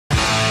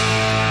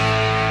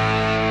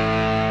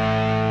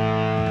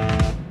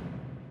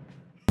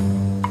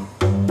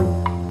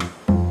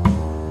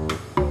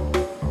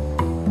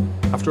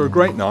After a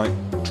great night,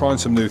 trying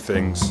some new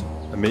things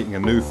and meeting a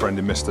new friend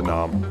in Mr.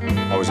 Nam,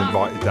 I was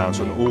invited down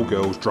to an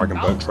all-girls dragon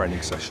boat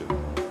training session.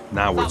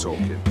 Now we're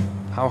talking.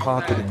 How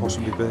hard could it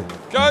possibly be?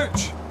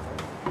 Coach!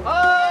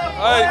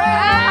 Hey!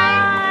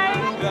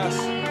 Yes.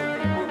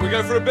 We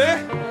go for a beer?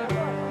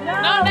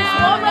 No,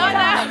 warm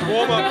up.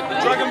 Warm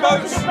up. Dragon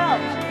boats?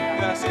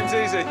 Yeah, seems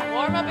easy.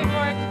 Warm up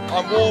before.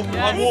 I'm warm.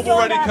 I'm warm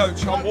already,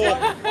 coach. I'm warm.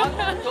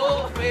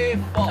 1, 2, 3,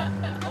 4.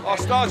 Our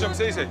star jump's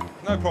easy.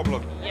 No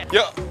problem.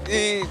 Yeah.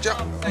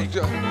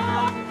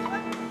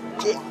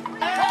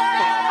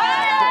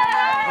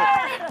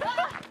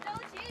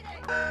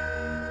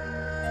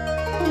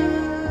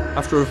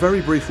 After a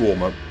very brief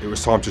warm-up, it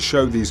was time to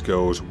show these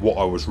girls what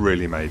I was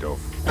really made of.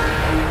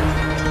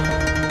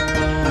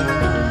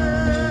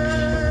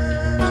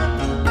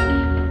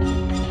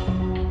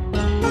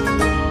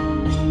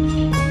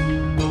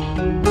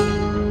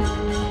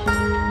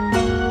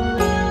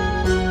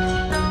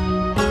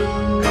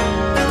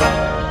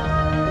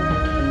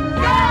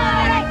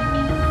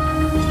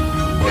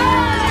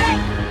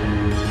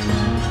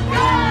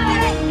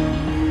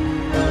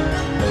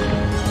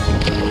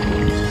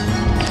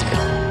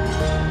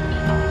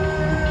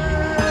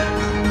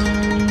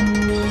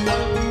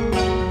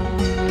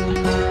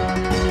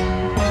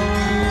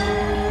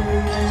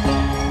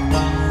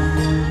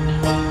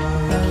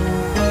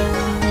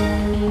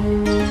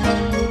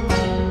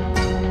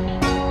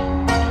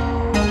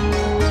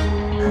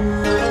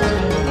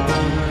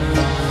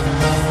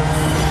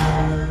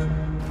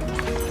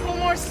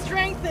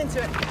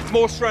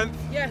 More strength?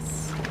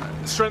 Yes.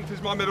 Strength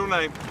is my middle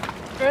name.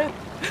 Strength.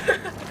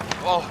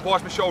 Oh, why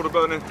is my shoulder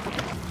burning?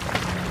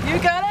 You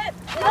got it?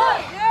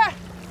 Yeah.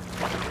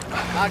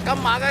 And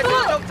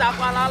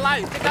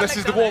this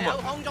is the warm-up.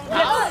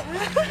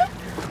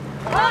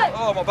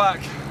 Oh, my back.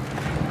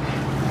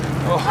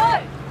 Oh.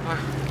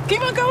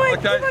 Keep on going.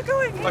 Okay. Keep on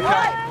going.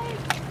 Okay.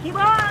 Keep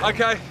on.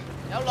 Okay.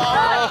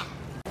 Oh.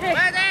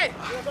 Ready?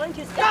 We're going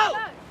to stop.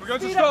 We're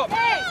going to stop. Speed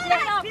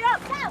up.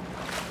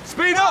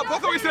 Speed up! I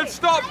thought we said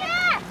stop.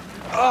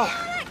 Oh.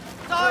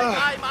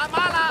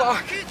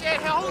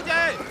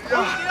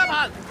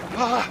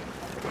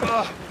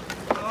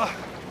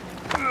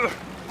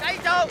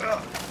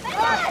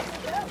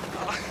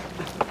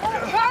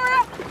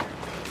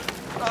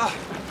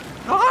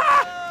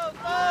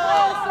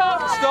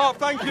 Stop,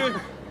 thank you.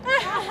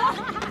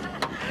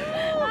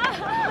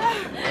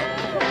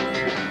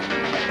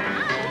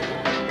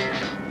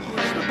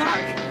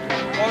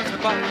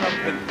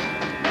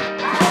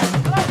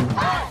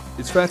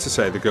 It's fair to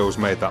say the girls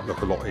made that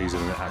look a lot easier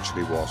than it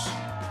actually was.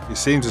 It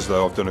seems as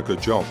though I've done a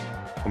good job.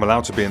 I'm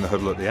allowed to be in the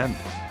huddle at the end.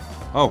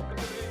 Oh,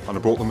 and I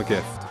brought them a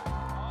gift.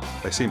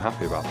 They seem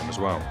happy about them as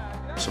well.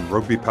 Some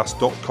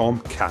RugbyPass.com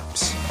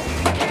caps.